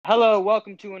Hello,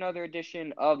 welcome to another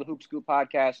edition of the Hoop Scoop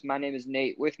podcast. My name is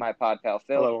Nate with my pod pal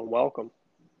Phil. Hello and welcome.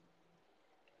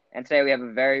 And today we have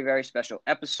a very, very special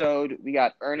episode. We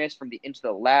got Ernest from the Into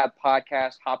the Lab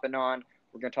podcast hopping on.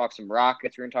 We're going to talk some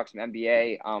Rockets. We're going to talk some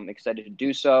NBA. I'm excited to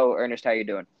do so. Ernest, how you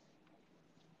doing?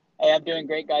 Hey, I'm doing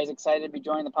great, guys. Excited to be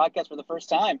joining the podcast for the first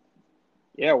time.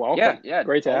 Yeah, welcome. Yeah.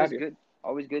 Great to have you.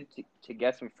 Always good to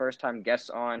get some first-time guests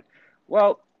on.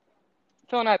 Well,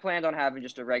 Phil and I planned on having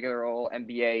just a regular old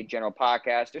NBA general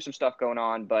podcast. There's some stuff going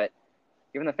on, but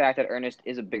given the fact that Ernest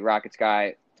is a big Rockets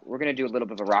guy, we're going to do a little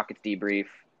bit of a Rockets debrief,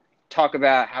 talk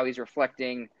about how he's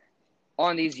reflecting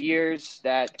on these years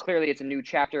that clearly it's a new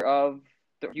chapter of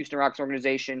the Houston Rockets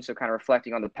organization, so kind of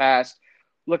reflecting on the past,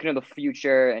 looking to the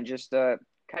future, and just kind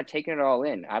of taking it all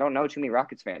in. I don't know too many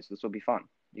Rockets fans, so this will be fun.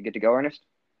 You get to go, Ernest?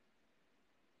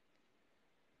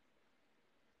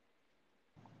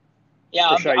 Yeah,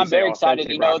 I'm very excited.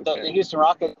 You know, the Houston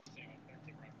Rockets.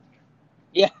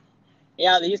 Yeah,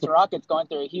 the Houston Rockets going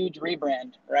through a huge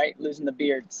rebrand, right? Losing the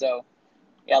beard. So,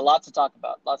 yeah, lots to talk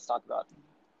about.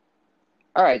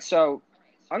 All right, so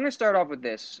I'm going to start off with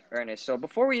this, Ernest. So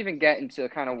before we even get into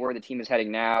kind of where the team is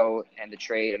heading now and the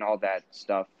trade and all that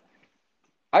stuff,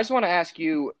 I just want to ask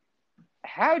you,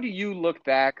 how do you look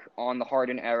back on the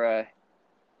Harden era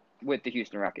with the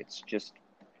Houston Rockets?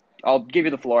 I'll give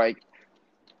you the floor. Like,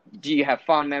 do you have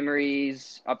fond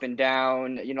memories, up and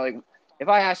down? You know, like if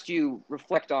I asked you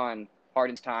reflect on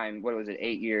Harden's time, what was it,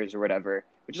 8 years or whatever,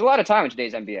 which is a lot of time in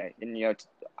today's NBA, and you know,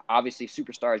 obviously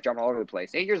superstars jumping all over the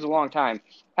place. 8 years is a long time.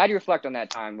 How do you reflect on that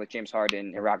time with James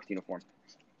Harden in Rockets uniform?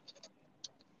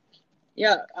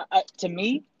 Yeah, to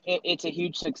me, it's a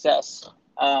huge success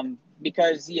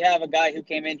because you have a guy who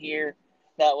came in here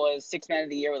that was sixth man of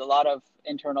the year with a lot of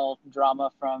internal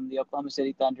drama from the Oklahoma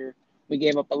City Thunder. We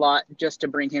gave up a lot just to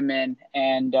bring him in,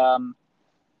 and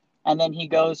then he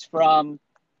goes from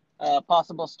a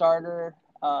possible starter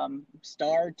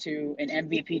star to an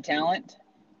MVP talent,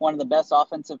 one of the best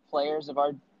offensive players of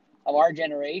our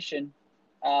generation.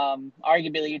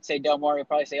 Arguably, you'd say Del Morey,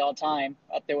 probably say all time,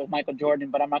 up there with Michael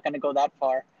Jordan, but I'm not going to go that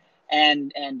far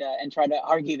and try to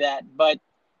argue that. But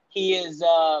he is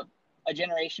a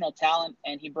generational talent,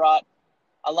 and he brought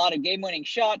a lot of game-winning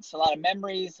shots, a lot of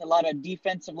memories, a lot of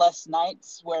defensive-less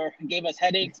nights where it gave us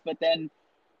headaches, but then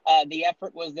the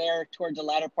effort was there towards the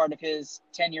latter part of his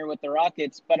tenure with the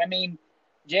Rockets. But, I mean,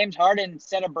 James Harden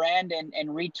set a brand and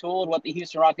retooled what the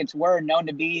Houston Rockets were, known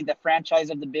to be the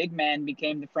franchise of the big man,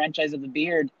 became the franchise of the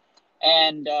beard.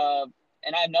 And I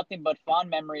have nothing but fond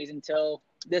memories until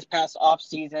this past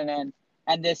offseason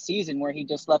and this season where he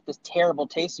just left this terrible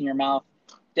taste in your mouth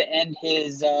to end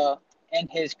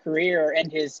his career or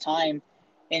end his time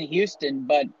in Houston.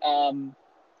 But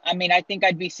I mean, I think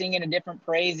I'd be singing a different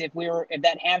praise if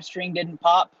that hamstring didn't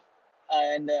pop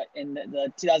in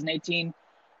the 2018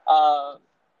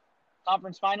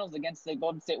 conference finals against the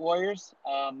Golden State Warriors.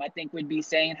 I think we'd be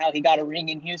saying how he got a ring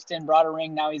in Houston, brought a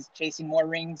ring. Now he's chasing more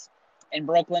rings in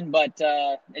Brooklyn, but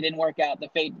it didn't work out. The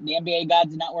NBA gods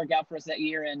did not work out for us that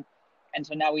year, and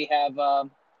so now we have a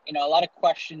lot of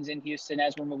questions in Houston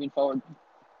as we're moving forward.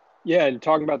 Yeah, and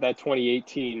talking about that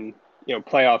 2018,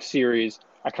 playoff series,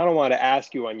 I kind of wanted to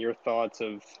ask you on your thoughts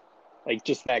of like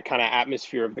just that kind of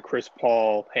atmosphere of the Chris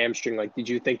Paul hamstring. Like, did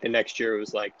you think the next year it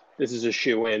was like, this is a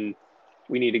shoe-in,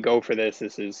 we need to go for this.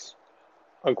 This is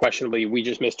unquestionably, we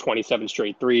just missed 27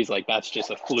 straight threes. Like, that's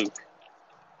just a fluke.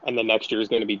 And the next year is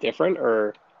going to be different?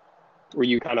 Or were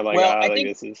you kind of like, I think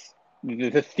this is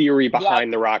the theory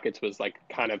behind the Rockets was like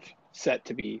kind of set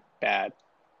to be bad?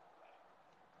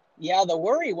 Yeah, the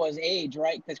worry was age,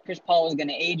 right? Because Chris Paul was going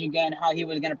to age again, how he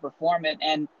was going to perform it,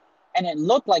 and it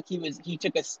looked like he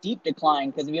took a steep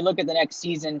decline. Because if you look at the next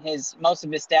season, most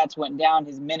of his stats went down.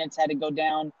 His minutes had to go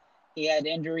down. He had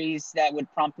injuries that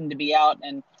would prompt him to be out,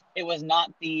 and it was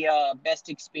not the best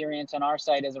experience on our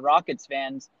side as a Rockets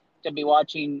fans to be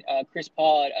watching Chris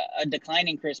Paul, a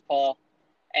declining Chris Paul,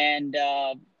 and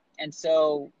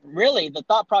so really the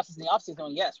thought process in the offseason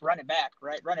was, yes, run it back,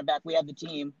 right? Run it back. We have the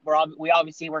team. We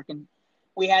obviously working.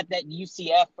 We had that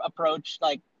UCF approach.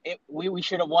 Like we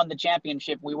should have won the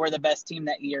championship. We were the best team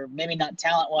that year. Maybe not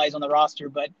talent wise on the roster,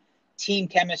 but team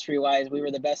chemistry wise, we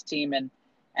were the best team. And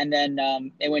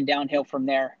then it went downhill from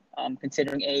there,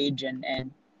 considering age and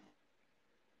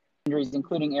injuries,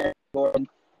 including Eric Gordon,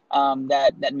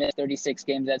 that missed 36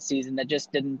 games that season. That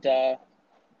just didn't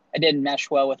mesh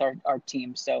well with our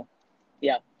team. So,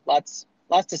 yeah, lots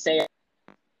to say.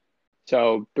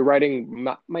 So the writing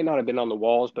might not have been on the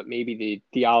walls, but maybe the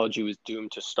theology was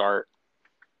doomed to start.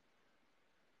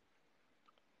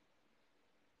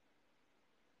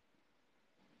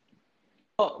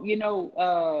 Well,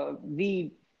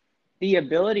 the the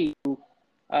ability to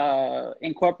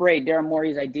incorporate Daryl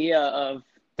Morey's idea of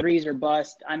threes or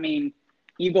bust. I mean,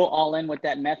 you go all in with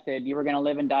that method. You were going to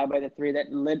live and die by the three.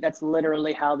 That's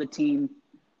literally how the team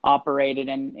operated.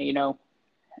 And, you know,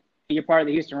 you're part of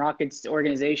the Houston Rockets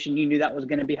organization. You knew that was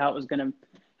going to be how we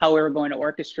were going to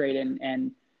orchestrate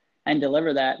and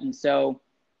deliver that. And so,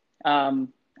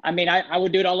 I mean, I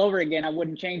would do it all over again. I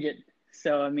wouldn't change it.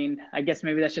 So, I mean, I guess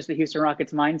maybe that's just the Houston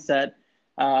Rockets mindset.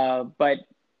 But,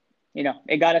 you know,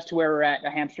 it got us to where we're at, a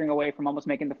hamstring away from almost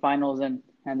making the finals. And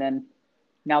then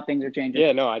now things are changing.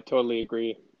 Yeah, no, I totally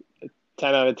agree.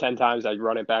 10 out of 10 times I'd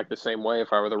run it back the same way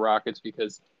if I were the Rockets,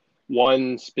 because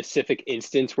one specific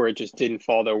instance where it just didn't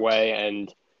fall their way,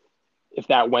 and if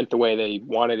that went the way they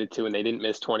wanted it to and they didn't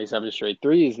miss 27 straight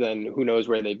threes, then who knows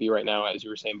where they'd be right now. As you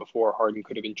were saying before, Harden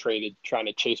could have been traded trying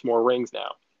to chase more rings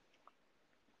now.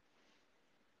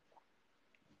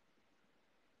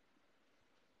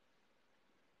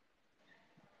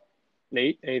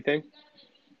 Nate, anything?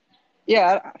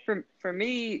 Yeah, for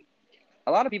me,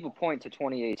 a lot of people point to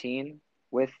 2018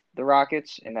 with the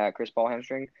Rockets and that Chris Paul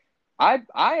hamstring. I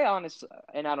honestly,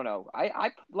 and I don't know,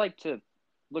 I like to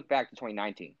look back to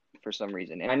 2019 for some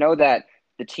reason. And I know that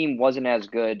the team wasn't as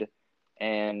good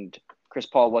and Chris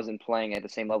Paul wasn't playing at the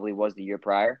same level he was the year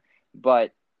prior.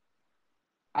 But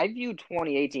I view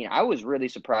 2018, I was really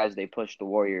surprised they pushed the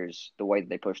Warriors the way that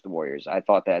they pushed the Warriors. I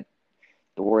thought that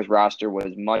the Warriors roster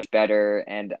was much better,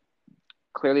 and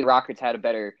clearly Rockets had a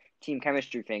better team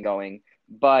chemistry thing going.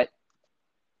 But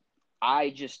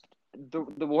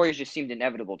the Warriors just seemed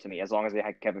inevitable to me as long as they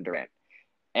had Kevin Durant.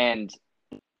 And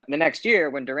the next year,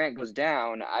 when Durant goes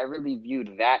down, I really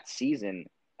viewed that season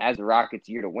as the Rockets'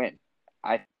 year to win.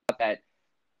 I thought that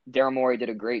Daryl Morey did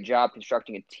a great job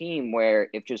constructing a team where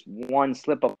if just one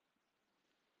slip up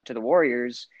to the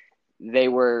Warriors, they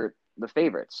were the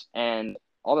favorites. And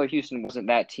although Houston wasn't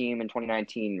that team in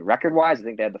 2019 record-wise, I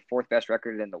think they had the fourth best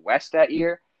record in the West that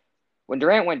year. When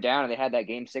Durant went down and they had that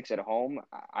Game 6 at home,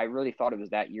 I really thought it was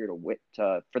that year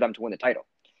for them to win the title.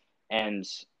 And,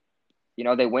 you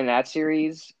know, they win that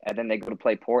series, and then they go to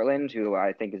play Portland, who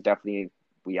I think is definitely,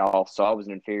 we all saw, was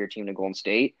an inferior team to Golden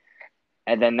State.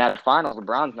 And then that finals,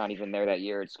 LeBron's not even there that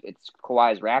year. It's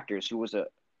Kawhi's Raptors, who was a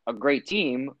great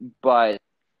team, but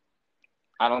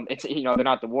they're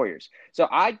not the Warriors. So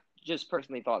I just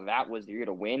personally thought that was the year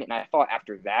to win. And I thought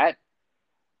after that,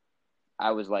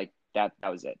 I was like, that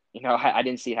was it. You know, I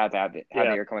didn't see how they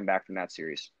were coming back from that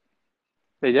series.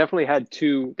 They definitely had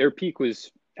their peak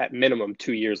was at minimum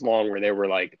 2 years long, where they were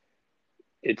like,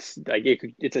 it's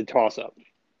a toss up.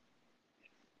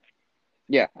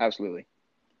 Yeah, absolutely.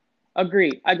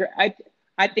 Agree. I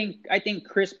think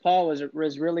Chris Paul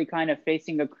was really kind of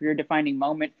facing a career defining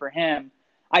moment for him.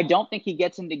 I don't think he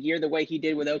gets into gear the way he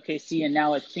did with OKC and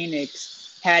now at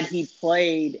Phoenix had he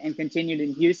played and continued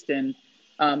in Houston.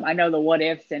 I know the what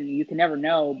ifs and you can never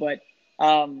know, but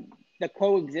the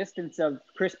coexistence of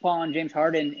Chris Paul and James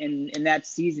Harden in that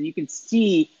season, you can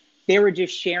see they were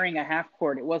just sharing a half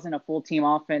court. It wasn't a full team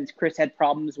offense. Chris had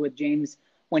problems with James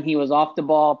when he was off the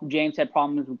ball. James had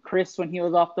problems with Chris when he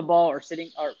was off the ball or sitting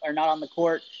or not on the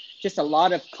court. Just a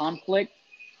lot of conflict.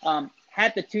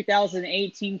 Had the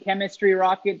 2018 chemistry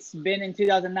Rockets been in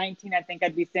 2019, I think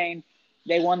I'd be saying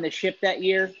they won the ship that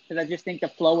year because I just think the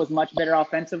flow was much better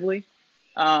offensively.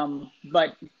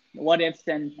 But what ifs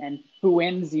and who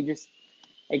wins,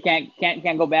 it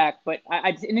can't go back. But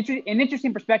an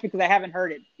interesting perspective because I haven't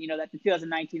heard it. You know that the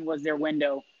 2019 was their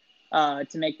window to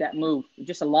make that move.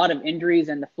 Just a lot of injuries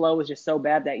and the flow was just so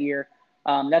bad that year.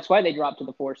 That's why they dropped to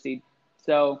the 4th seed.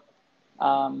 So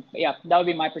yeah, that would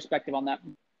be my perspective on that.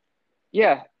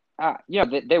 Yeah,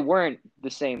 they weren't the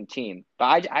same team.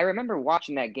 But I remember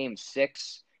watching that Game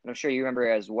 6, and I'm sure you remember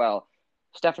it as well.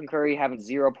 Stephen Curry having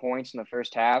 0 points in the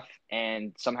first half,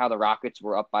 and somehow the Rockets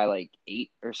were up by like 8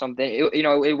 or something.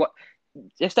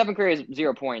 If Stephen Curry has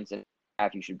 0 points in the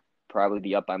half, you should probably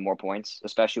be up by more points,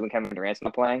 especially when Kevin Durant's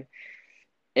not playing.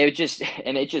 It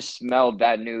just smelled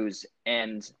bad news.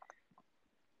 And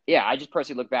yeah, I just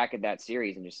personally look back at that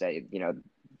series and just say, you know,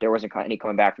 there wasn't any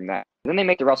coming back from that. Then they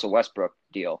make the Russell Westbrook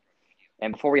deal.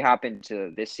 And before we hop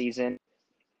into this season,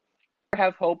 I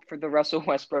have hope for the Russell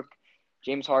Westbrook,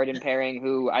 James Harden pairing,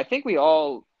 who I think we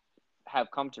all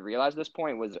have come to realize at this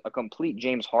point was a complete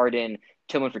James Harden,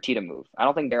 Tillman Fertitta move. I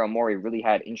don't think Daryl Morey really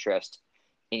had interest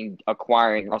in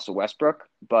acquiring Russell Westbrook,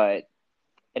 but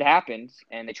it happened,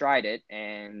 and they tried it,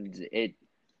 and it,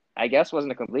 I guess,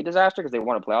 wasn't a complete disaster because they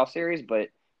won a playoff series, but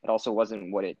it also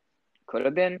wasn't what it could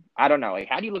have been. I don't know. Like,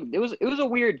 how do you look? It was a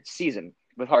weird season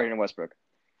with Harden and Westbrook.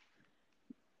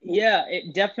 Yeah,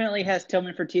 it definitely has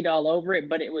Tillman Fertitta all over it,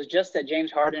 but it was just that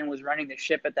James Harden was running the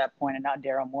ship at that point and not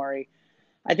Daryl Morey.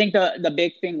 I think the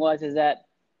big thing is that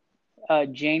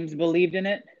James believed in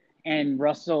it, and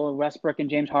Russell Westbrook and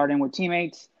James Harden were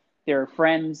teammates. They were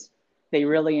friends. They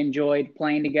really enjoyed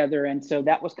playing together, and so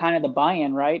that was kind of the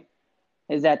buy-in, right?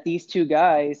 Is that these two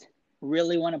guys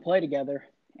really want to play together,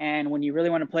 and when you really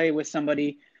want to play with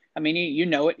somebody, I mean, you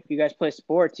know it. If you guys play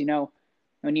sports, you know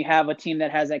when you have a team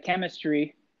that has that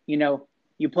chemistry, you know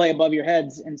you play above your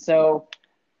heads, and so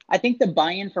I think the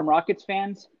buy-in from Rockets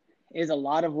fans is a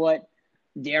lot of what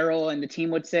Daryl and the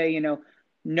team would say. You know,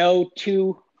 no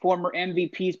two former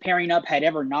MVPs pairing up had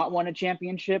ever not won a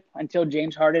championship until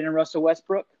James Harden and Russell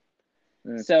Westbrook.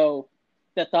 Mm. So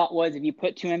the thought was if you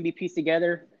put two MVPs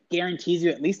together, guarantees you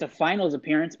at least a finals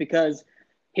appearance because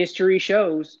history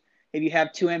shows if you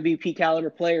have two MVP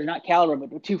caliber players, not caliber,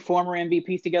 but two former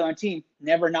MVPs together on a team,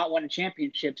 never not won a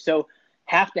championship. So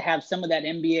have to have some of that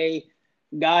NBA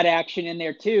God action in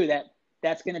there too.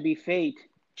 That's going to be fate.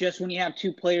 Just when you have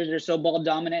two players that are so ball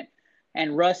dominant,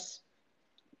 and Russ,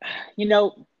 you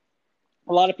know,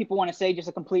 a lot of people want to say just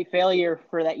a complete failure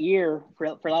for that year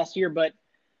for last year, but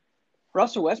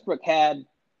Russell Westbrook had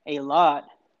a lot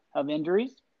of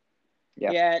injuries.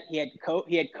 Yeah. He had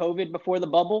COVID before the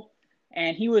bubble,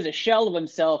 and he was a shell of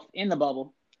himself in the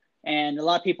bubble. And a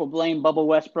lot of people blame Bubble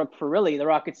Westbrook for really the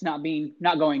Rockets not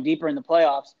going deeper in the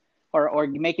playoffs or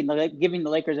giving the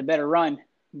Lakers a better run.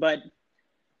 But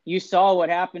you saw what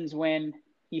happens when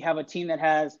you have a team that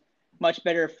has much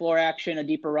better floor action, a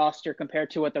deeper roster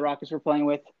compared to what the Rockets were playing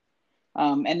with.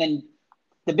 And then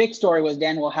the big story was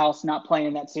Daniel House not playing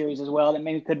in that series as well. That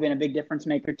maybe could have been a big difference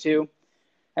maker too,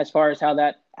 as far as how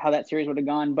that series would have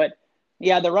gone. But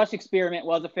yeah, the Russ experiment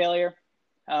was a failure,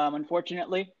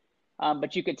 unfortunately.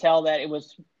 But you could tell that it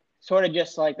was sort of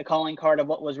just like the calling card of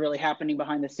what was really happening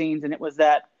behind the scenes, and it was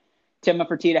that Tillman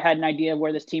Fertitta had an idea of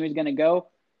where this team is going to go,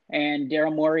 and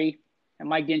Daryl Morey and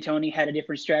Mike D'Antoni had a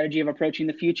different strategy of approaching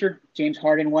the future. James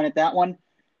Harden won at that one,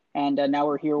 and now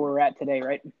we're here where we're at today,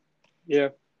 right? Yeah.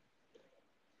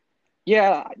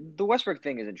 Yeah, the Westbrook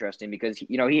thing is interesting because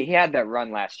he had that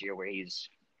run last year where he's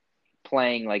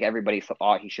playing like everybody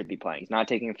thought he should be playing. He's not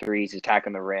taking threes, he's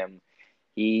attacking the rim.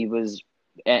 He was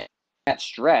at that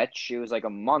stretch, it was like a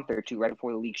month or two right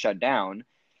before the league shut down.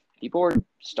 People were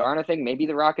starting to think maybe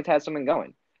the Rockets had something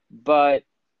going. But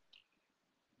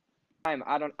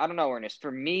I don't know, Ernest.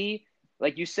 For me,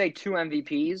 like you say, two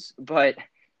MVPs, but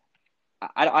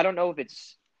I don't know if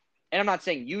it's, and I'm not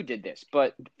saying you did this,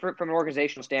 but from an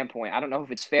organizational standpoint, I don't know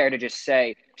if it's fair to just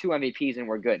say two MVPs and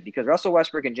we're good because Russell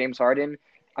Westbrook and James Harden.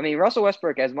 I mean, Russell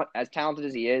Westbrook, as talented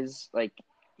as he is, like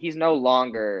he's no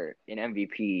longer an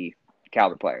MVP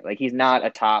caliber player. Like he's not a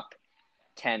top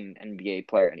 10 NBA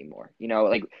player anymore.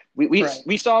 Like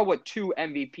we saw what two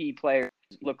MVP players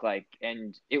look like,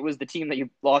 and it was the team that you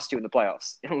lost to in the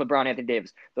playoffs, LeBron, Anthony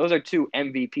Davis. Those are two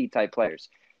MVP type players.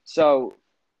 So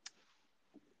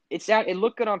it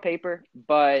looked good on paper,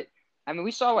 but I mean,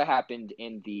 we saw what happened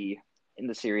in the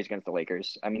series against the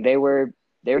Lakers. I mean, they were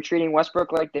treating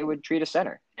Westbrook like they would treat a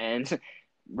center, and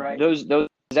Right. those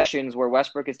possessions where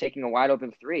Westbrook is taking a wide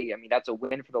open three, I mean, that's a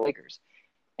win for the Lakers.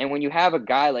 And when you have a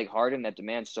guy like Harden that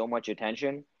demands so much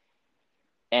attention,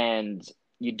 and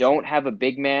you don't have a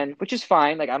big man, which is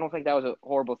fine. Like I don't think that was a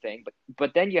horrible thing,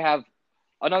 but then you have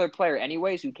another player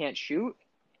anyways who can't shoot.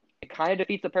 It kind of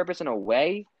defeats the purpose in a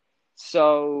way.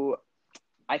 So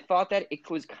I thought that it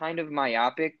was kind of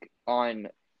myopic on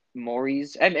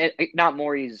Morey's, and not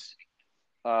Morey's.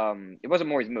 It wasn't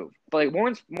Morey's move, but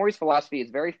like Morey's philosophy is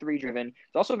very three driven.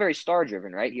 It's also very star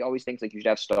driven, right? He always thinks like you should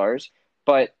have stars,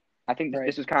 but I think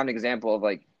this was kind of an example of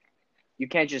like you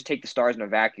can't just take the stars in a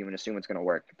vacuum and assume it's going to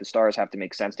work. The stars have to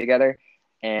make sense together,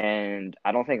 and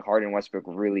I don't think Harden and Westbrook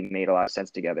really made a lot of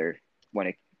sense together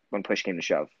when push came to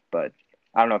shove. But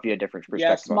I don't know if you had a different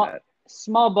perspective on that.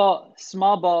 Small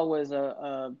ball was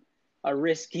a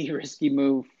risky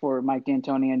move for Mike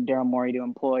D'Antoni and Daryl Morey to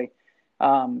employ,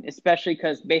 especially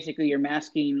because basically you're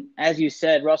masking, as you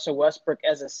said, Russell Westbrook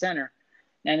as a center,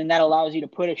 and then that allows you to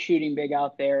put a shooting big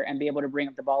out there and be able to bring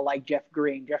up the ball like Jeff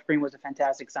Green. Jeff Green was a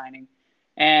fantastic signing,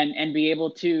 and be able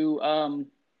to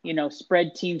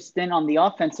spread teams thin on the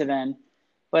offensive end.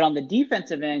 But on the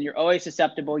defensive end, you're always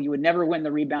susceptible. You would never win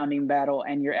the rebounding battle,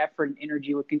 and your effort and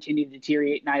energy would continue to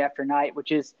deteriorate night after night,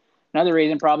 which is another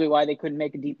reason probably why they couldn't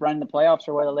make a deep run in the playoffs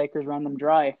or why the Lakers run them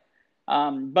dry.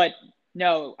 But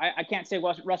no, I can't say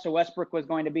Russell Westbrook was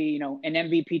going to be, an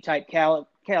MVP type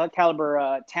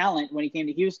caliber talent when he came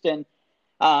to Houston.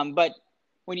 But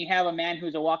when you have a man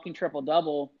who's a walking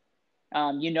triple-double, the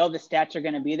stats are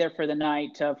going to be there for the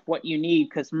night of what you need.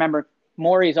 Because remember,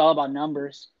 Morey is all about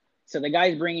numbers. So the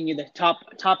guy's bringing you the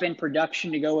top end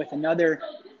production to go with another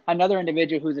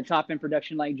individual who's a top end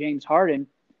production like James Harden,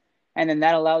 and then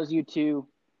that allows you to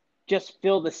just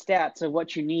fill the stats of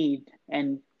what you need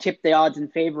and tip the odds in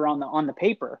favor on the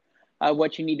paper,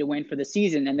 what you need to win for the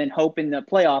season, and then hope in the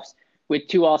playoffs with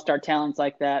two all-star talents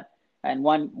like that, and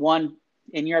one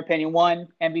in your opinion, one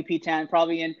MVP talent,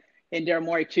 probably in Daryl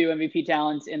Morey, two MVP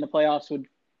talents in the playoffs would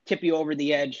tip you over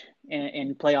the edge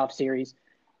in playoff series.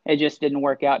 It just didn't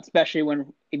work out, especially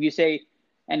when, if you say,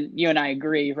 and you and I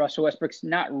agree, Russell Westbrook's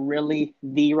not really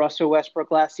the Russell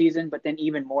Westbrook last season, but then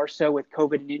even more so with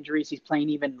COVID and injuries, he's playing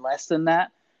even less than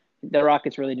that. The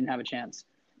Rockets really didn't have a chance.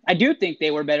 I do think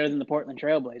they were better than the Portland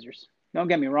Trailblazers. Don't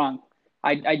get me wrong.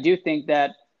 I do think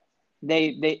that they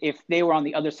if they were on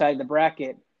the other side of the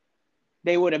bracket,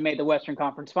 they would have made the Western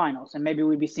Conference Finals, and maybe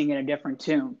we'd be singing a different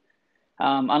tune.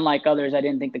 Unlike others, I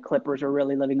didn't think the Clippers were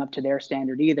really living up to their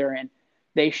standard either, and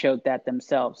they showed that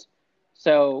themselves.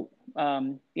 So,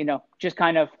 just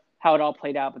kind of how it all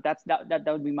played out. But that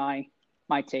would be my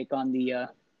take on the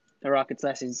Rockets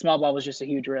last season. Small ball was just a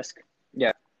huge risk.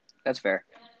 Yeah, that's fair.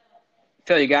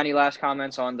 Phil, you got any last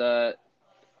comments on the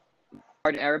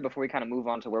Harden era before we kind of move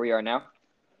on to where we are now?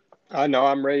 No,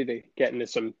 I'm ready to get into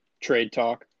some trade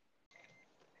talk.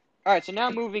 All right, so now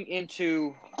moving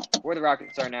into where the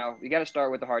Rockets are now, we got to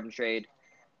start with the Harden trade.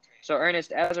 So,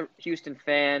 Ernest, as a Houston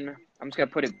fan, I'm just going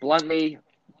to put it bluntly,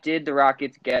 did the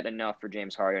Rockets get enough for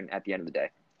James Harden at the end of the day?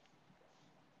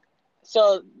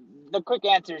 So the quick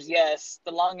answer is yes.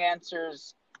 The long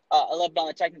answers a little bit on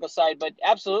the technical side, but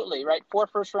absolutely, right? 4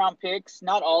 first-round picks,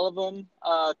 not all of them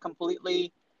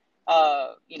completely,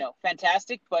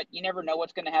 fantastic, but you never know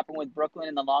what's going to happen with Brooklyn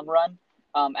in the long run.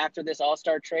 After this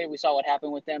all-star trade, we saw what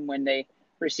happened with them when they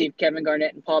received Kevin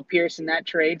Garnett and Paul Pierce in that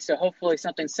trade. So hopefully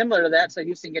something similar to that, so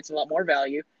Houston gets a lot more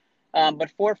value.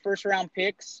 But 4 first-round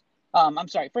picks,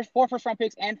 4 first-round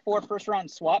picks and 4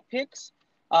 first-round swap picks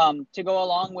to go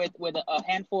along with a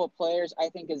handful of players, I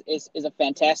think is a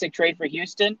fantastic trade for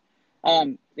Houston.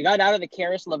 They got out of the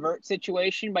Karis LeVert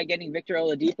situation by getting Victor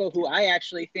Oladipo, who I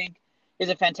actually think is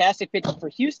a fantastic pickup for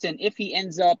Houston if he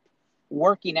ends up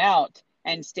working out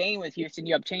and staying with Houston.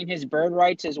 You obtain his bird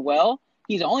rights as well.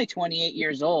 He's only 28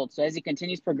 years old, so as he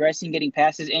continues progressing, getting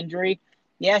past his injury,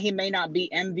 yeah, he may not be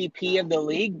MVP of the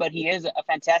league, but he is a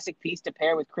fantastic piece to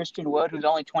pair with Christian Wood, who's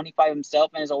only 25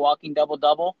 himself and is a walking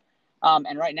double-double,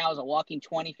 and right now is a walking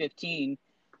 2015.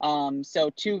 So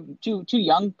two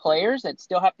young players that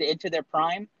still have to enter their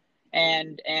prime,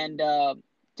 and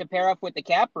to pair up with the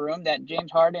cap room that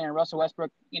James Harden and Russell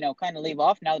Westbrook, kind of leave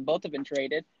off now that both have been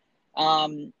traded.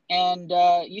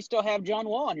 You still have John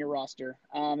Wall on your roster,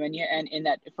 and in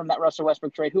that from that Russell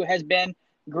Westbrook trade, who has been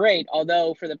great,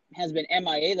 although has been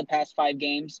MIA the past 5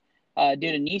 games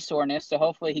due to knee soreness. So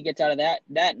hopefully he gets out of that,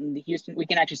 and we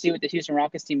can actually see what the Houston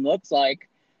Rockets team looks like.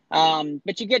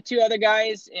 But you get 2 other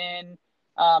guys in,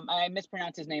 I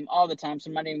mispronounce his name all the time, so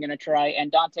I'm not even going to try.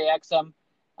 And Dante Exum,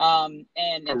 and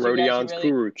Rodions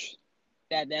Kurucs.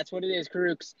 That's what it is,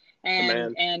 Kurucs.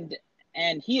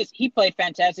 And he played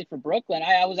fantastic for Brooklyn.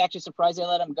 I was actually surprised they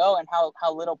let him go and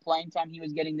how little playing time he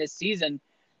was getting this season,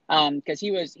 because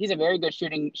he's a very good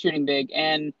shooting big,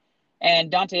 and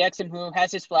Dante Exum, who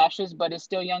has his flashes but is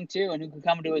still young too and who can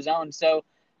come to his own. So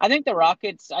I think the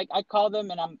Rockets, I call them,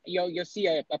 and you'll see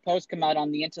a post come out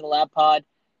on the Into the Lab pod,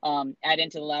 at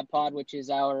Into the Lab pod, which is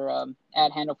our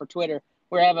ad handle for Twitter.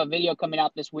 We have a video coming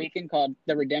out this weekend called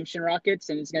The Redemption Rockets,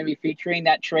 and it's going to be featuring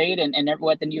that trade and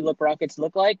what the new look Rockets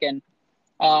look like. And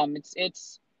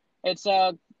it's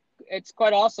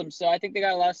quite awesome. So I think they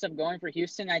got a lot of stuff going for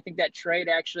Houston. I think that trade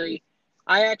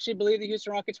I actually believe the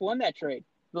Houston Rockets won that trade.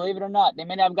 Believe it or not, they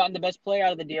may not have gotten the best player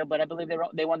out of the deal, but I believe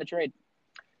they won the trade.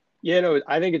 Yeah, no,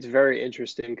 I think it's very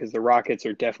interesting because the Rockets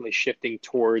are definitely shifting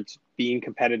towards being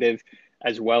competitive,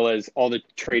 as well as all the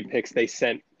trade picks they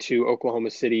sent to Oklahoma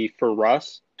City for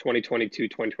Russ, 2022,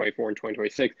 2024, and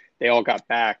 2026. They all got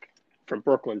back from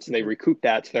Brooklyn, so they recouped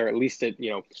that. So they're at least at,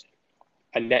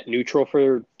 a net neutral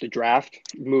for the draft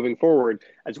moving forward,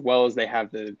 as well as they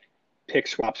have the pick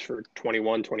swaps for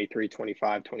 21, 23,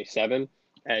 25, 27.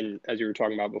 And as you were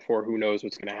talking about before, who knows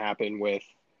what's going to happen with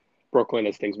Brooklyn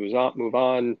as things move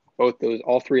on.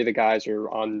 All 3 of the guys are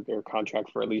on their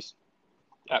contract for at least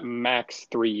at max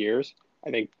 3 years. I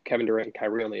think Kevin Durant and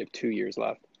Kyrie only have 2 years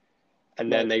left.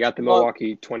 And then they got the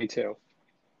Milwaukee 22.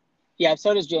 Yeah,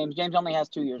 so does James. James only has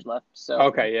 2 years left. So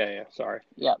okay, yeah, sorry.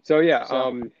 Yeah. So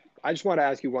I just want to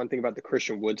ask you one thing about the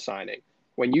Christian Wood signing.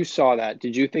 When you saw that,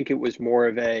 did you think it was more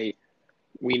of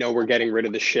we know we're getting rid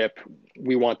of the ship,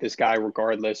 we want this guy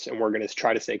regardless, and we're going to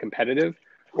try to stay competitive?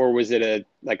 Or was it a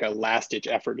last-ditch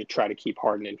effort to try to keep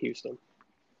Harden in Houston?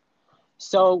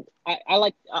 So I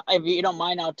like, if you don't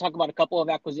mind, I'll talk about a couple of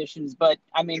acquisitions. But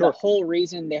I mean, the Sure. whole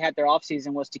reason they had their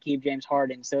offseason was to keep James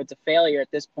Harden. So it's a failure at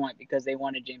this point because they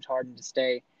wanted James Harden to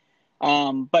stay.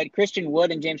 But Christian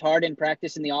Wood and James Harden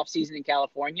practiced in the offseason in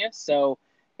California. So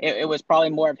it was probably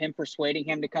more of him persuading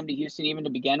him to come to Houston even to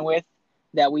begin with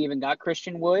that we even got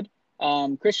Christian Wood.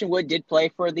 Christian Wood did play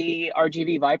for the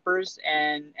RGV Vipers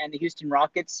and the Houston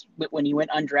Rockets when he went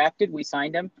undrafted. We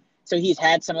signed him. So he's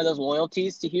had some of those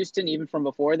loyalties to Houston even from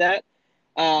before that.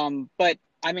 But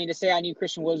I mean, to say I knew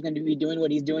Christian Wood was going to be doing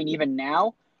what he's doing even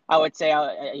now, I would say,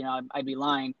 I'd be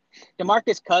lying.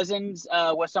 DeMarcus Cousins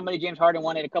was somebody James Harden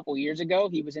wanted a couple years ago.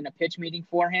 He was in a pitch meeting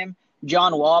for him.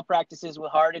 John Wall practices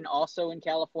with Harden also in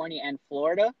California and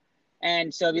Florida.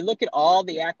 And so if you look at all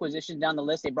the acquisitions down the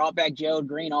list, they brought back Gerald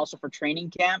Green also for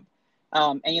training camp.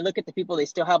 And you look at the people they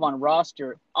still have on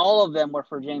roster, all of them were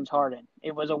for James Harden.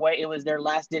 It was their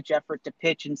last ditch effort to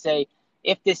pitch and say,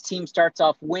 if this team starts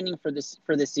off winning for this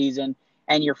season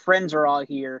and your friends are all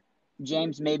here,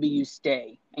 James, maybe you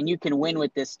stay and you can win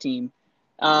with this team.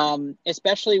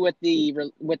 Especially with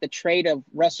the trade of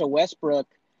Russell Westbrook,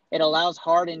 it allows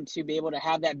Harden to be able to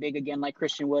have that big again like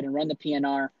Christian Wood and run the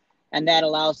PNR. And that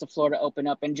allows the floor to open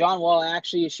up. And John Wall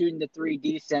actually is shooting the three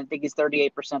decent. I think he's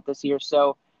 38% this year.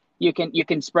 So you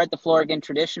can spread the floor again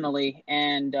traditionally,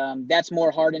 and that's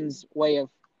more Harden's way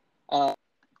of.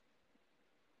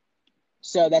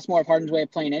 So that's more of Harden's way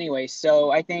of playing anyway. So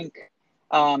I think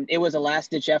it was a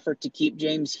last ditch effort to keep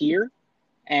James here,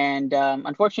 and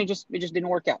unfortunately, it just didn't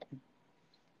work out.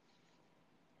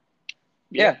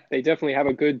 Yeah, they definitely have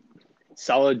a good,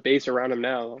 solid base around him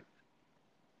now.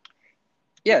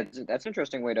 Yeah, that's an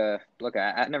interesting way to look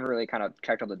at it. I never really kind of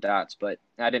checked all the dots, but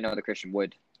I didn't know the Christian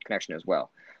Wood connection as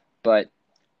well. But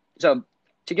so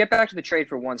to get back to the trade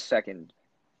for 1 second,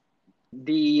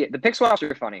 the pick swaps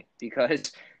are funny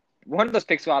because one of those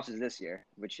pick swaps is this year,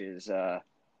 which is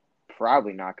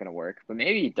probably not going to work, but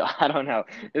maybe, I don't know.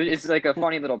 It's like a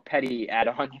funny little petty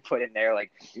add-on you put in there,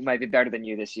 like it might be better than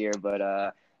you this year,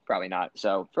 but probably not.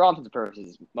 So for all intents and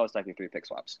purposes, most likely 3 pick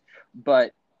swaps.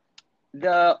 But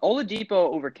the Oladipo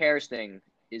over Karras thing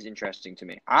is interesting to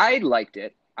me. I liked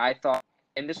it. I thought,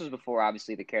 and this was before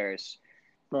obviously the Karras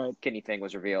kidney thing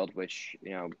was revealed, which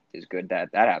is good that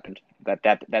happened.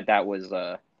 That was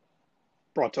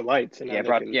brought to light. So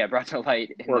brought to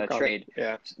light in the trade.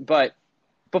 Yeah. But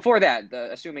before that,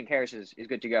 assuming Karras is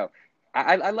good to go,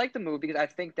 I like the move because I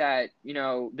think that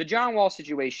the John Wall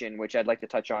situation, which I'd like to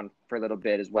touch on for a little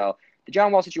bit as well. The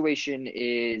John Wall situation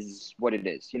is what it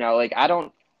is.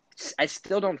 I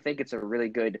still don't think it's a really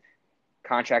good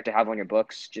contract to have on your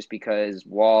books just because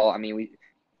Wall, I mean,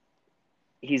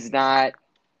 he's not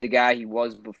the guy he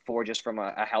was before just from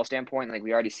a health standpoint. Like,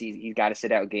 we already see he's got to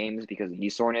sit out games because of knee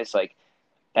soreness. Like,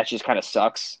 that just kind of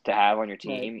sucks to have on your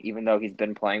team, even though he's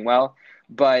been playing well.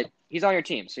 But he's on your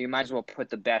team, so you might as well put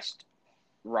the best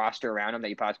roster around him that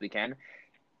you possibly can.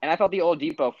 And I felt the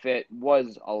Oladipo fit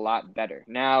was a lot better.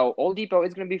 Now, Oladipo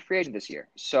is going to be free agent this year,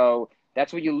 so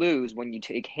that's what you lose when you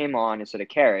take him on instead of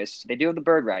Karras. They do have the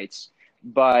bird rights,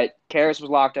 but Karras was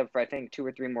locked up for, I think, 2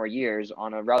 or 3 more years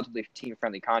on a relatively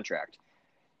team-friendly contract.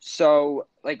 So,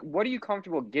 what are you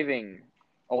comfortable giving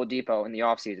Oladipo in the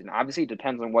offseason? Obviously, it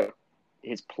depends on what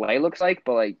his play looks like,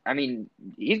 but,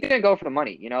 he's going to go for the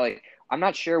money. I'm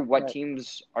not sure what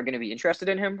teams are going to be interested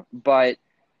in him, but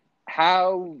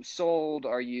how sold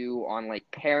are you on,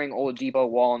 pairing Oladipo,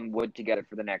 Wall, and Wood together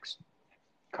for the next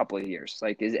couple of years?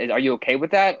 Are you okay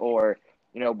with that, or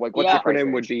what's your price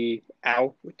range? Would be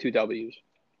Al with 2 W's.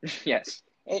 Yes.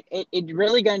 It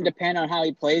really going to depend on how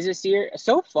he plays this year.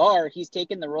 So far, he's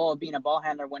taken the role of being a ball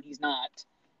handler when he's not,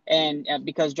 and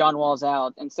because John Wall's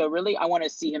out. And so really, I want to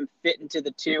see him fit into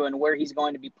the 2 and where he's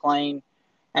going to be playing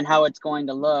and how it's going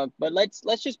to look. But let's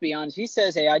just be honest. He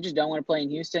says, "Hey, I just don't want to play in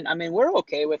Houston." I mean, we're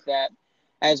okay with that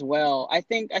as well. I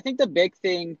think the big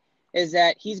thing is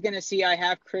that he's going to see I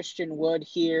have Christian Wood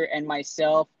here and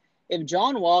myself. If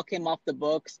John Wall came off the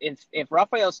books, if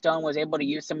Rafael Stone was able to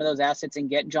use some of those assets and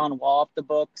get John Wall off the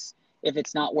books, if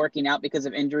it's not working out because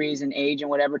of injuries and age and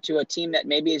whatever, to a team that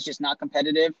maybe is just not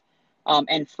competitive,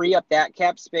 and free up that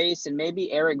cap space, and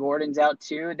maybe Eric Gordon's out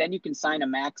too, then you can sign a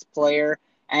max player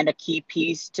and a key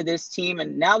piece to this team.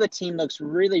 And now the team looks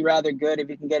really rather good if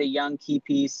you can get a young key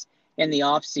piece in the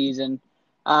offseason.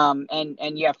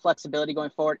 And you have flexibility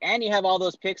going forward, and you have all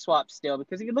those pick swaps still,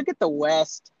 because if you look at the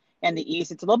West and the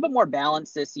East, it's a little bit more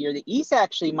balanced this year. The East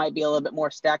actually might be a little bit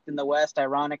more stacked than the West,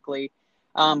 ironically.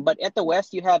 But at the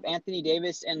West, you have Anthony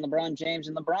Davis and LeBron James,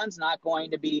 and LeBron's not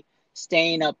going to be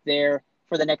staying up there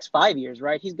for the next 5 years,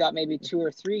 right? He's got maybe 2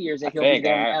 or 3 years that he'll be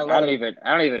there in LA. I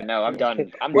don't even know. I'm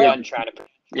done. I'm done trying to.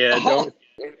 Yeah,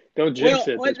 Don't jinx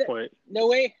it at this point. The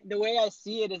way I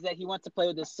see it is that he wants to play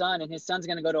with his son, and his son's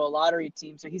going to go to a lottery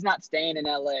team, so he's not staying in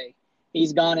LA.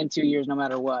 He's gone in 2 years no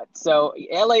matter what. So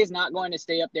LA is not going to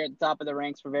stay up there at the top of the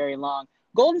ranks for very long.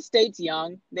 Golden State's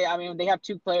young. They have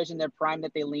two players in their prime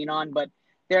that they lean on, but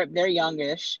they're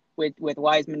youngish with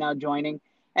Wiseman now joining.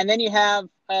 And then you have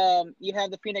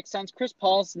the Phoenix Suns. Chris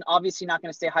Paul's obviously not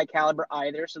going to stay high caliber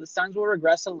either, so the Suns will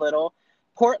regress a little.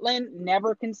 Portland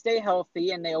never can stay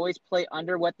healthy, and they always play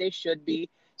under what they should be.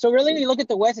 So really, when you look at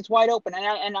the West, it's wide open.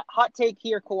 And a hot take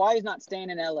here, Kawhi is not staying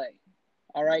in LA.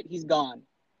 All right, he's gone.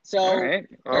 So, all right.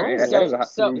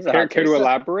 Care to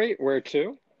elaborate? Where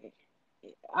to?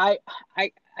 I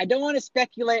don't want to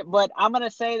speculate, but I'm going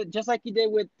to say that just like you did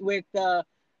with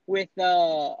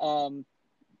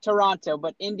Toronto,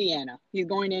 but Indiana. He's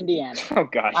going to Indiana. Oh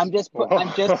gosh. I'm just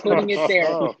putting it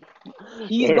there.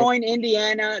 He's going to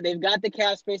Indiana. They've got the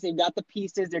cap space. They've got the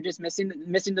pieces. They're just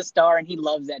missing the star, and he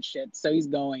loves that shit. So he's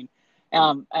going.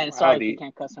 And sorry if you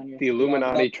can't cuss on you. The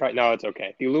Illuminati No, it's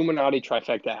okay. The Illuminati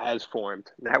trifecta has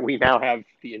formed. That we now have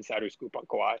the insider scoop on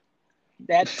Kawhi.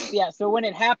 So when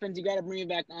it happens, you got to bring it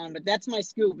back on. But that's my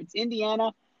scoop. It's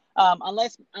Indiana.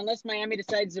 Unless Miami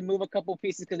decides to move a couple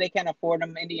pieces because they can't afford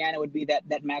them, Indiana would be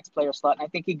that max player slot. And I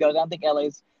think he goes. I don't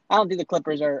think the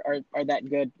Clippers are that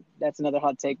good. That's another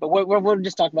hot take. But we'll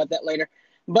just talk about that later.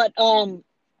 But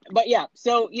yeah.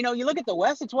 So you look at the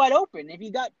West, it's wide open. If you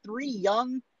got three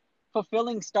young,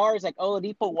 fulfilling stars like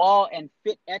Oladipo, Wall, and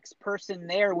fit X person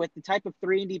there with the type of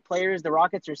 3-and-D players the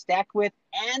Rockets are stacked with,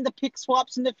 and the pick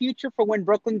swaps in the future for when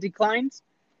Brooklyn declines.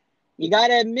 You got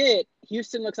to admit,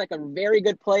 Houston looks like a very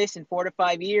good place in 4 to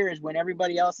 5 years when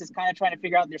everybody else is kind of trying to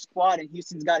figure out their squad, and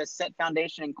Houston's got a set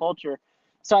foundation and culture.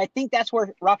 So I think that's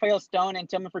where Rafael Stone and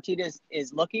Tillman Fertitta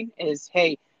is looking is,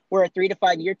 hey, we're a 3 to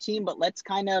 5 year team, but let's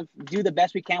kind of do the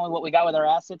best we can with what we got with our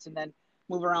assets and then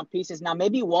move around pieces. Now,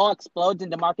 maybe Wall explodes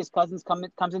and DeMarcus Cousins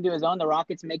comes into his own. The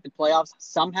Rockets make the playoffs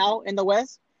somehow in the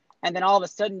West, and then all of a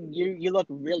sudden you look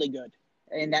really good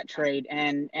in that trade.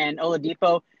 And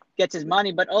Oladipo gets his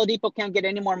money, but Oladipo can't get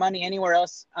any more money anywhere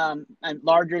else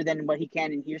larger than what he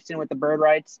can in Houston with the bird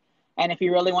rights. And if he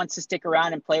really wants to stick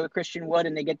around and play with Christian Wood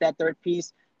and they get that third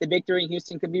piece, the big three in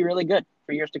Houston could be really good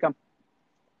for years to come.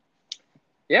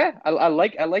 Yeah, I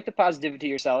like the positivity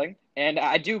you're selling, and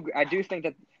I do think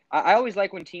that I always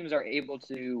like when teams are able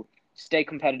to stay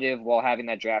competitive while having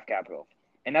that draft capital,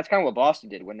 and that's kind of what Boston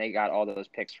did when they got all those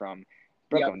picks from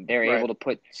Brooklyn. Yep, they're able to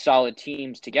put solid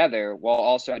teams together while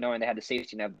also knowing they had the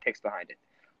safety net of the picks behind it.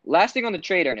 Last thing on the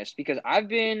trade, Ernest, because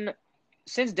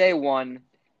since day one,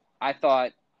 I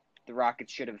thought the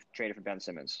Rockets should have traded for Ben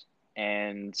Simmons,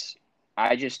 and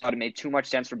I just thought it made too much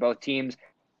sense for both teams.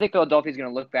 I think Philadelphia is going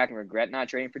to look back and regret not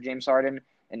trading for James Harden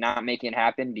and not making it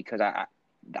happen because I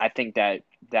think that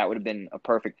would have been a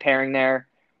perfect pairing there,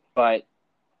 but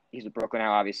he's with Brooklyn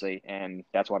now, obviously, and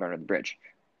that's water under the bridge.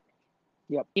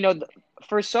 Yep.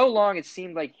 For so long, it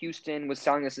seemed like Houston was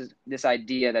selling this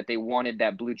idea that they wanted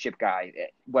that blue chip guy,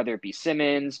 whether it be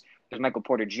Simmons, there's Michael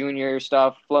Porter Jr.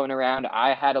 stuff floating around.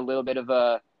 I had a little bit of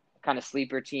a kind of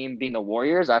sleeper team being the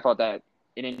Warriors. I thought that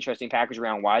an interesting package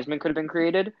around Wiseman could have been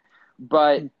created,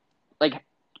 but how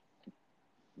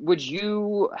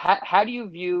do you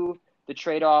view the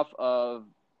trade-off of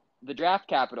the draft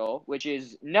capital, which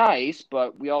is nice,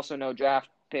 but we also know draft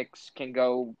picks can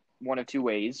go one of two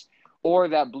ways, or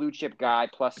that blue chip guy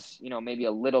plus, maybe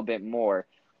a little bit more?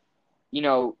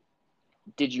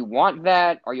 Did you want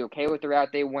that? Are you okay with the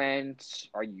route they went?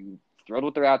 Are you thrilled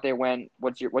with the route they went?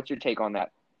 What's your take on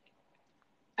that?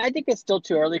 I think it's still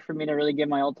too early for me to really give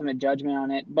my ultimate judgment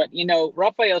on it. But,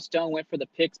 Rafael Stone went for the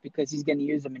picks because he's going to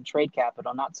use them in trade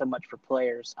capital, not so much for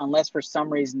players, unless for some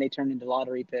reason they turn into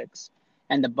lottery picks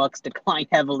and the Bucks decline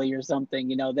heavily or something,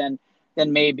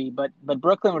 then maybe. But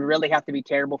Brooklyn would really have to be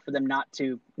terrible for them not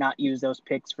use those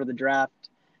picks for the draft.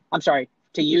 I'm sorry,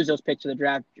 to use those picks for the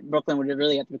draft. Brooklyn would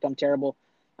really have to become terrible.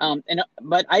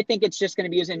 But I think it's just going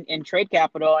to be used in trade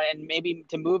capital and maybe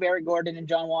to move Eric Gordon and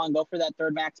John Wall and go for that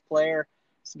third max player.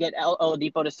 Get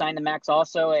Oladipo to sign the max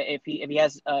also if he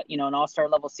has an all-star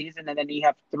level season, and then you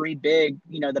have three big,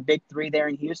 the big three there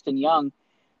in Houston, young.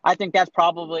 I think that's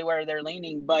probably where they're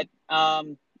leaning. But let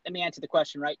me answer the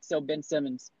question, right? So Ben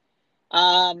Simmons.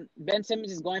 Ben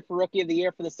Simmons is going for Rookie of the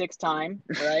Year for the 6th time,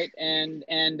 right?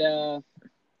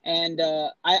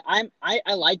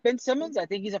 I like Ben Simmons. I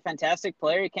think he's a fantastic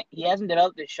player. He hasn't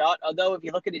developed his shot, although if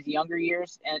you look at his younger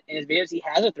years and in his videos, he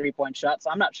has a 3-point shot.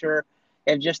 So I'm not sure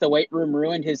if just the weight room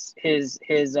ruined his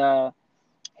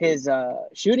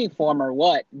shooting form or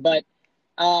what. But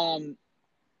I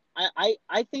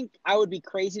think I would be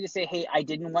crazy to say, hey, I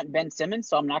didn't want Ben Simmons,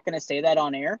 so I'm not going to say that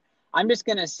on air. I'm just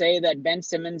going to say that Ben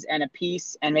Simmons and a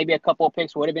piece and maybe a couple of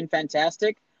picks would have been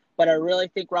fantastic. But I really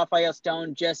think Raphael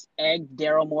Stone just egged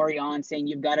Daryl Morey on, saying,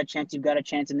 you've got a chance,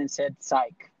 and then said,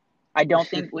 psych. I don't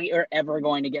think we are ever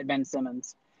going to get Ben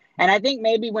Simmons. And I think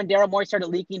maybe when Daryl Morey started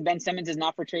leaking Ben Simmons is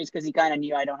not for trades because he kind of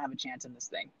knew I don't have a chance in this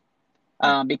thing.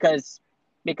 Because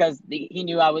he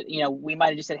knew I was, we might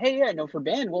have just said, hey, yeah, no, for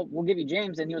Ben, we'll give you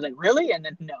James. And he was like, really? And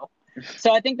then no.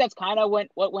 So I think that's kind of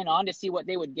what went on to see what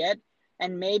they would get.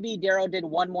 And maybe Daryl did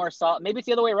one more solid. Maybe it's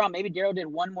the other way around. Maybe Daryl did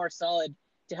one more solid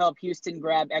to help Houston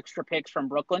grab extra picks from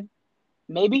Brooklyn.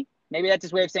 Maybe that's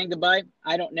his way of saying goodbye.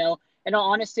 I don't know. In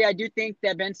all honesty, I do think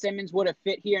that Ben Simmons would have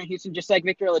fit here in Houston just like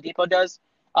Victor Oladipo does,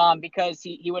 because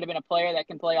he would have been a player that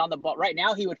can play on the ball. Right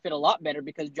now, he would fit a lot better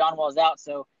because John Wall's out,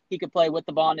 so he could play with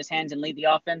the ball in his hands and lead the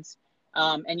offense.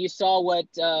 And you saw what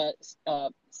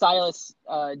Silas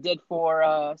did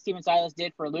for Steven Silas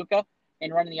did for Luka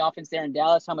and running the offense there in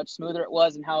Dallas, how much smoother it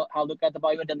was and how Luka got the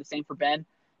ball. He would have done the same for Ben.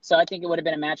 So I think it would have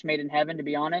been a match made in heaven, to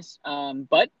be honest.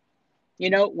 But,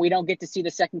 we don't get to see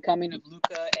the second coming of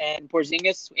Luka and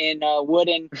Porzingis in Wood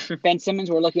and Ben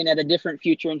Simmons. We're looking at a different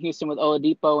future in Houston with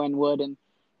Oladipo and Wood.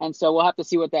 And so we'll have to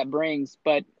see what that brings.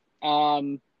 But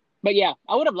yeah,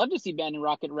 I would have loved to see Ben in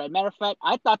Rocket Red. Matter of fact,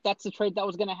 I thought that's the trade that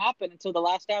was going to happen until the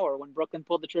last hour when Brooklyn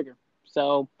pulled the trigger.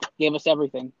 So gave us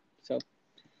everything. So,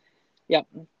 yeah.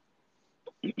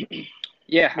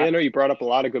 Yeah, I know you brought up a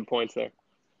lot of good points there.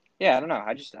 Yeah, I don't know.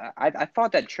 I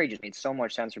thought that trade just made so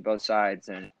much sense for both sides,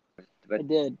 but it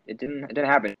did. It didn't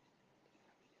happen.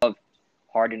 Of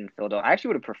Harden and Philadelphia, I actually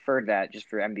would have preferred that just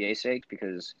for NBA sake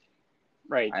because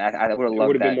right. I would have loved that. It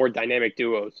would have been more dynamic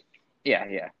duos.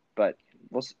 Yeah, but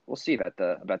we'll see about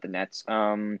the Nets.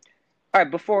 All right,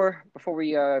 before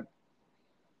we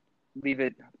leave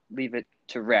it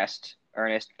to rest,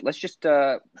 Ernest. Let's just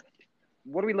what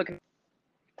are we looking?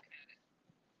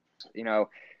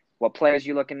 What players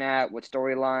you looking at? What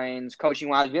storylines? Coaching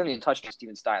wise, we haven't even touched on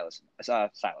Steven Silas.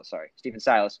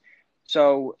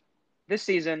 So this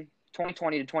season,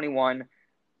 2020 to 21,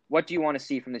 what do you want to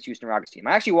see from this Houston Rockets team?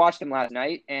 I actually watched them last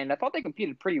night, and I thought they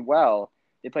competed pretty well.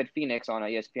 They played Phoenix on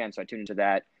ESPN, so I tuned into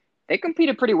that. They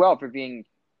competed pretty well for being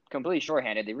completely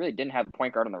shorthanded. They really didn't have a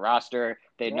point guard on the roster.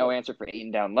 They had no answer for Ayton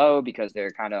down low because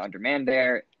they're kind of undermanned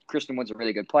there. Christian Wood's a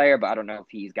really good player, but I don't know if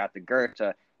he's got the girth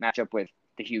to match up with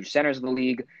the huge centers of the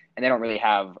league, and they don't really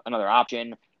have another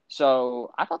option.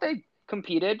 So I thought they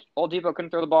competed. Oladipo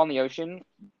couldn't throw the ball in the ocean,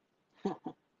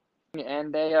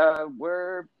 and they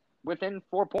were within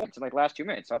 4 points in the last 2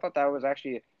 minutes. So I thought that was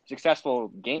actually a successful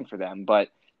game for them. But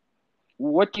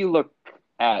what do you look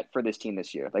at for this team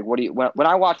this year? What do you when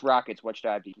I watch Rockets, what should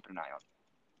I be keeping an eye on?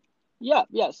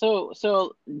 Yeah.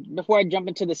 So before I jump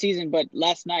into the season, but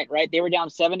last night, right, they were down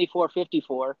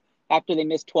 74-54 after they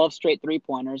missed 12 straight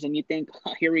three-pointers. And you think,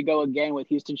 here we go again with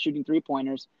Houston shooting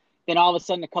three-pointers. Then all of a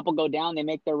sudden, a couple go down. They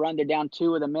make their run. They're down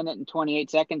 2 with 1 minute and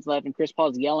 28 seconds left. And Chris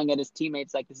Paul's yelling at his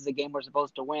teammates like this is a game we're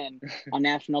supposed to win on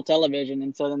national television.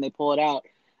 And so then they pull it out.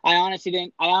 I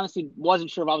honestly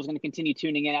wasn't sure if I was going to continue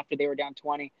tuning in after they were down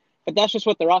 20. But that's just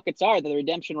what the Rockets are, the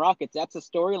Redemption Rockets. That's a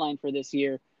storyline for this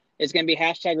year. It's going to be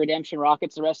 # Redemption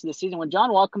Rockets the rest of the season. When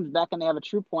John Wall comes back and they have a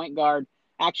true point guard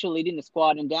actually leading the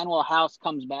squad, and Danuel House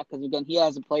comes back, because, again, he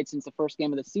hasn't played since the first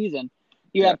game of the season.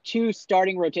 You have 2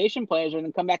 starting rotation players and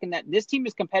then come back in that this team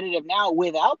is competitive now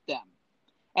without them.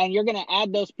 And you're going to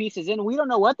add those pieces in. We don't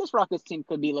know what this Rockets team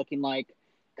could be looking like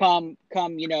come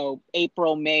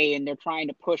April, May, and they're trying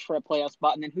to push for a playoff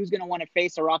spot. And then who's going to want to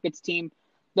face a Rockets team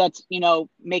that's,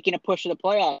 making a push to the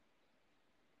playoff?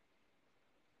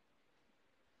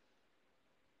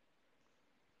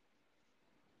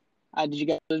 Did you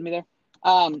guys lose me there?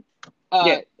 So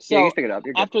you can pick it up.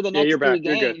 After the next 3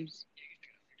 games,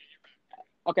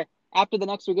 okay. After the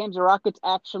next 3 games, the Rockets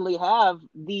actually have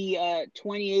the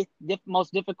 28th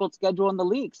most difficult schedule in the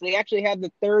league. So they actually have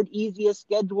the 3rd easiest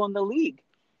schedule in the league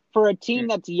for a team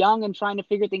that's young and trying to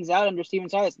figure things out under Steven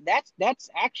Silas. That's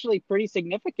actually pretty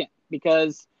significant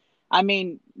because,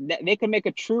 they could make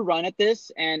a true run at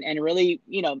this and really,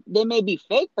 they may be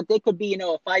fake, but they could be, a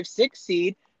 5-6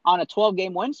 seed on a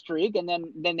 12-game win streak, and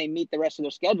then they meet the rest of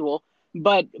their schedule.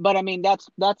 But that's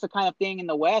the kind of thing in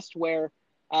the West where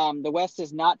the West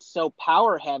is not so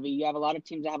power heavy. You have a lot of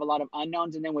teams that have a lot of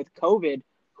unknowns, and then with COVID,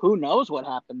 who knows what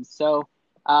happens? So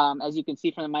as you can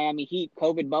see from the Miami Heat,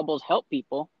 COVID bubbles help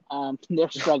people. They're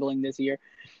struggling this year.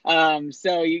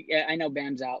 So I know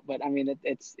Bam's out, but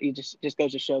it just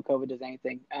goes to show COVID does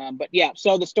anything. But yeah,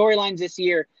 so the storylines this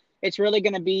year, it's really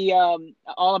going to be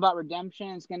all about redemption.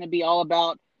 It's going to be all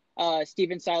about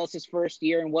Steven Silas's first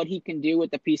year and what he can do with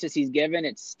the pieces he's given.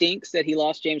 It stinks that he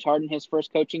lost James Harden his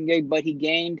first coaching gig, but he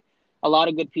gained a lot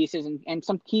of good pieces and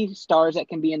some key stars that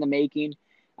can be in the making.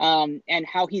 And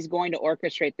how he's going to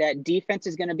orchestrate that. Defense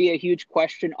is going to be a huge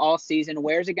question all season.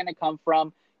 Where's it going to come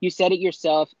from? You said it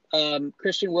yourself.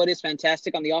 Christian Wood is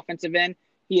fantastic on the offensive end.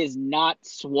 He is not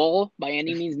swole by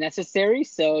any means necessary,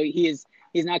 so he's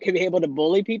not going to be able to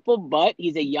bully people, but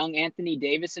he's a young Anthony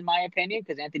Davis, in my opinion,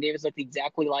 because Anthony Davis looked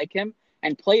exactly like him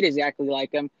and played exactly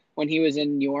like him when he was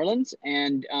in New Orleans.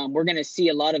 And we're going to see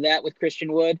a lot of that with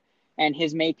Christian Wood and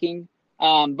his making.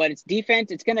 But it's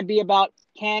defense. It's going to be about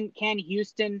can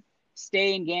Houston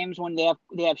stay in games when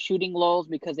they have shooting lulls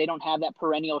because they don't have that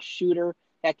perennial shooter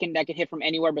that can hit from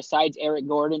anywhere besides Eric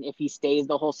Gordon if he stays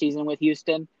the whole season with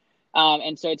Houston.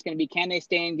 And so it's going to be, can they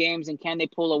stay in games and can they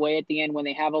pull away at the end when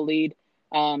they have a lead?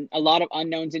 A lot of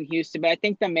unknowns in Houston, but I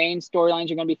think the main storylines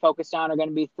you're going to be focused on are going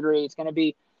to be three. It's going to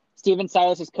be Steven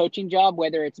Silas's coaching job,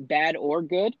 whether it's bad or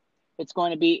good. It's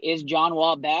going to be, is John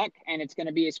Wall back? And it's going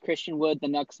to be, is Christian Wood the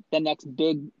next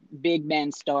big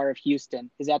man star of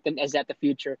Houston? Is that the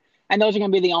future? And those are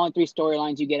going to be the only three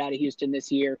storylines you get out of Houston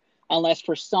this year, unless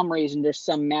for some reason there's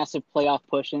some massive playoff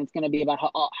push, and it's going to be about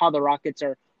how the Rockets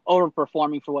are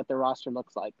overperforming for what their roster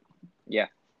looks like. Yeah,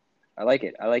 I like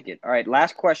it. All right,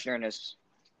 last question, Ernest.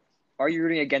 Are you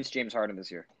rooting against James Harden this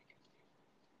year?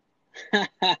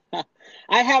 I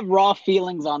have raw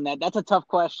feelings on that. That's a tough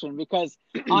question because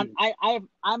I'm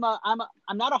not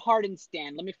a Harden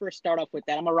stan. Let me first start off with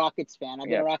that. I'm a Rockets fan. I've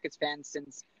been a Rockets fan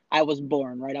since I was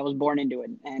born. Right, I was born into it,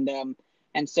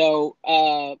 and so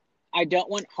I don't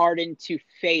want Harden to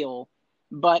fail,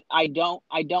 but I don't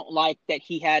like that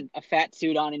he had a fat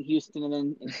suit on in Houston and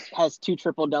then has 2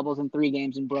 triple doubles in 3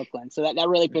 games in Brooklyn. So that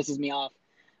really pisses me off.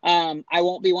 I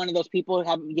won't be one of those people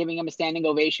giving him a standing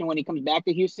ovation when he comes back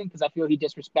to Houston because I feel he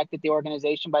disrespected the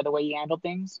organization by the way he handled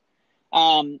things. But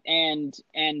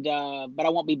I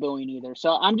won't be booing either.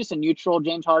 So I'm just a neutral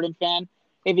James Harden fan.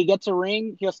 If he gets a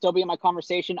ring, he'll still be in my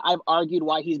conversation. I've argued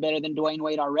why he's better than Dwayne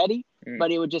Wade already,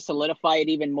 but it would just solidify it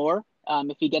even more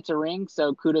if he gets a ring.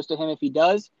 So kudos to him if he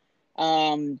does.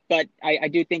 But I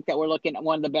do think that we're looking at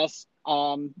one of the best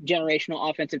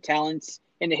generational offensive talents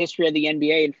in the history of the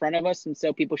NBA in front of us, and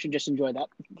so people should just enjoy that.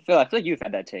 Phil, I feel like you've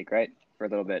had that take, right, for a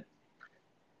little bit.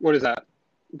 What is that?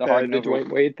 The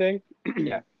Dwayne Wade thing?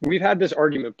 Yeah. We've had this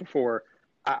argument before.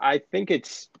 I think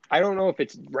I don't know if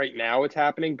it's right now it's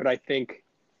happening, but I think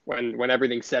when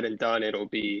everything's said and done, it'll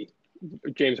be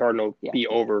James Harden will be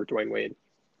over Dwayne Wade.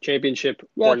 Championship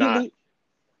or not.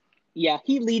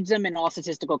 He leads them in all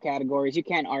statistical categories. You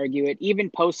can't argue it. Even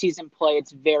postseason play,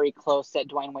 it's very close that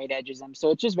Dwayne Wade edges them.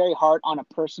 So it's just very hard on a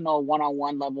personal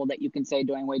one-on-one level that you can say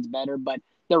Dwayne Wade's better, but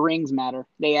the rings matter.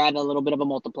 They add a little bit of a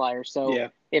multiplier. So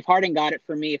if Harden got it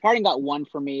for me, if Harden got one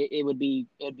for me, it would be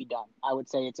done. I would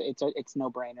say it's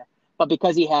no-brainer. But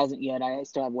because he hasn't yet, I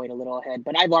still have Wade a little ahead.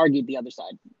 But I've argued the other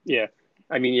side. Yeah.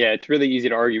 I mean, it's really easy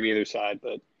to argue either side,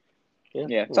 but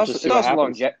it's also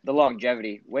the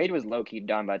longevity. Wade was low-key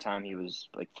done by the time he was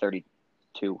like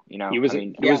 32, you know? He was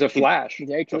a flash.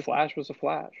 The Flash was a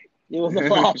flash. It was a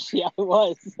flash. Yeah, it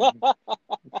was.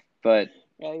 But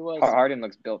yeah, he was. Harden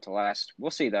looks built to last.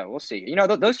 We'll see, though. We'll see. You know,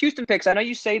 those Houston picks, I know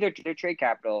you say they're trade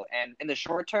capital, and in the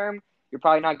short term, you're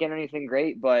probably not getting anything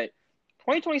great, but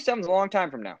 2027 is a long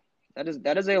time from now. That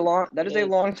is a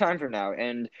long time from now.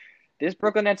 And this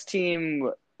Brooklyn Nets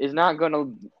team is not going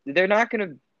to – they're not going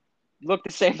to – look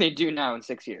the same they do now in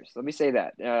 6 years. Let me say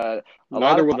that.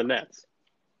 Neither will the Nets.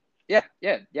 Yeah,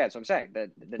 that's what I'm saying.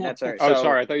 The Nets are. Oh,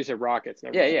 sorry. I thought you said Rockets.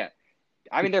 Never mind.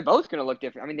 I mean, they're both going to look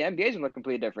different. I mean, the NBA is going to look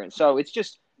completely different. So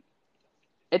it's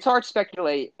hard to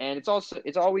speculate, and it's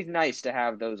always nice to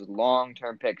have those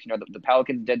long-term picks. You know, the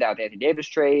Pelicans did that with the Anthony Davis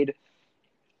trade,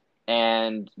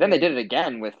 and then they did it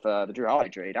again with the Drew Holiday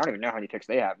trade. I don't even know how many picks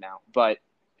they have now, but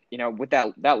you know, with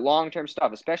that long-term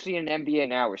stuff, especially in an NBA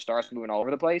now where stars are moving all over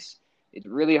the place. It's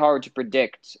really hard to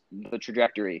predict the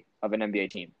trajectory of an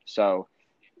NBA team. So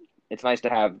it's nice to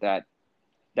have that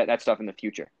stuff in the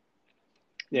future.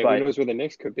 Yeah, but who knows where the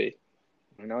Knicks could be?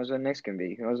 Who knows where the Knicks can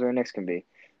be?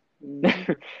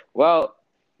 Well,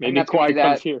 maybe Kawhi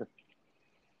comes here.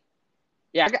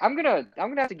 Yeah, I'm gonna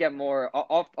have to get more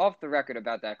off the record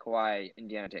about that Kawhi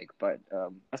Indiana take, but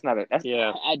that's not it. I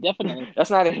definitely. That's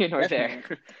neither here nor there.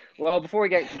 Well, before we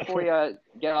get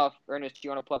off, Ernest, do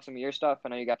you want to plug some of your stuff? I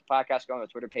know you got the podcast going, the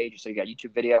Twitter page, so you got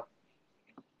YouTube video.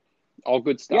 All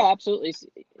good stuff. Yeah, absolutely.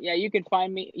 Yeah, you can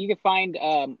find me. You can find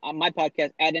on my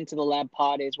podcast at Into the Lab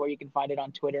Pod is where you can find it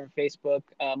on Twitter and Facebook.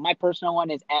 My personal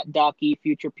one is at Docky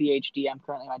Future PhD. I'm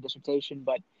currently on my dissertation,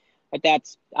 but that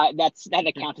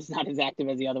account is not as active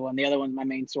as the other one. The other one's my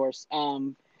main source.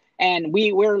 And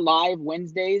we're live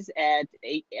Wednesdays at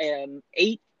 8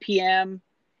 p.m.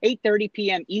 8:30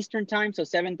 p.m. Eastern time, so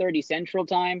 7:30 Central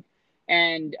time.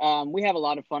 And we have a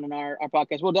lot of fun in our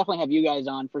podcast. We'll definitely have you guys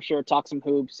on for sure, talk some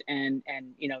hoops and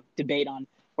debate on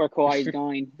where Kawhi is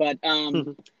going. But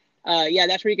yeah,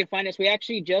 that's where you can find us. We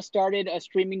actually just started a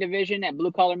streaming division at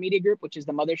Blue Collar Media Group, which is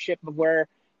the mothership of where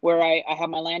I have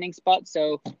my landing spot.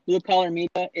 So Blue Collar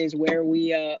Media is where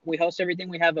we host everything.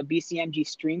 We have a BCMG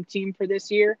stream team for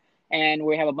this year, and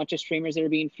we have a bunch of streamers that are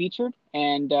being featured,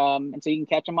 and so you can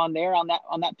catch them on there on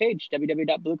that page,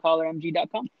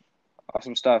 www.bluecollarmg.com.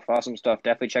 Awesome stuff.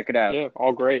 Definitely check it out. Yeah,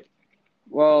 all great.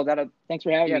 Well, thanks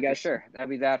for having me, guys. For sure. That'll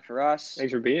be that for us.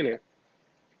 Thanks for being here.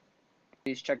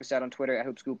 Please check us out on Twitter at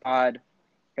HoopScoopPod.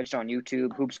 Catch us on YouTube,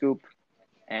 HoopScoop,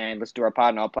 and let's do our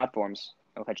pod on all platforms.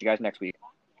 I'll catch you guys next week.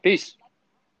 Peace.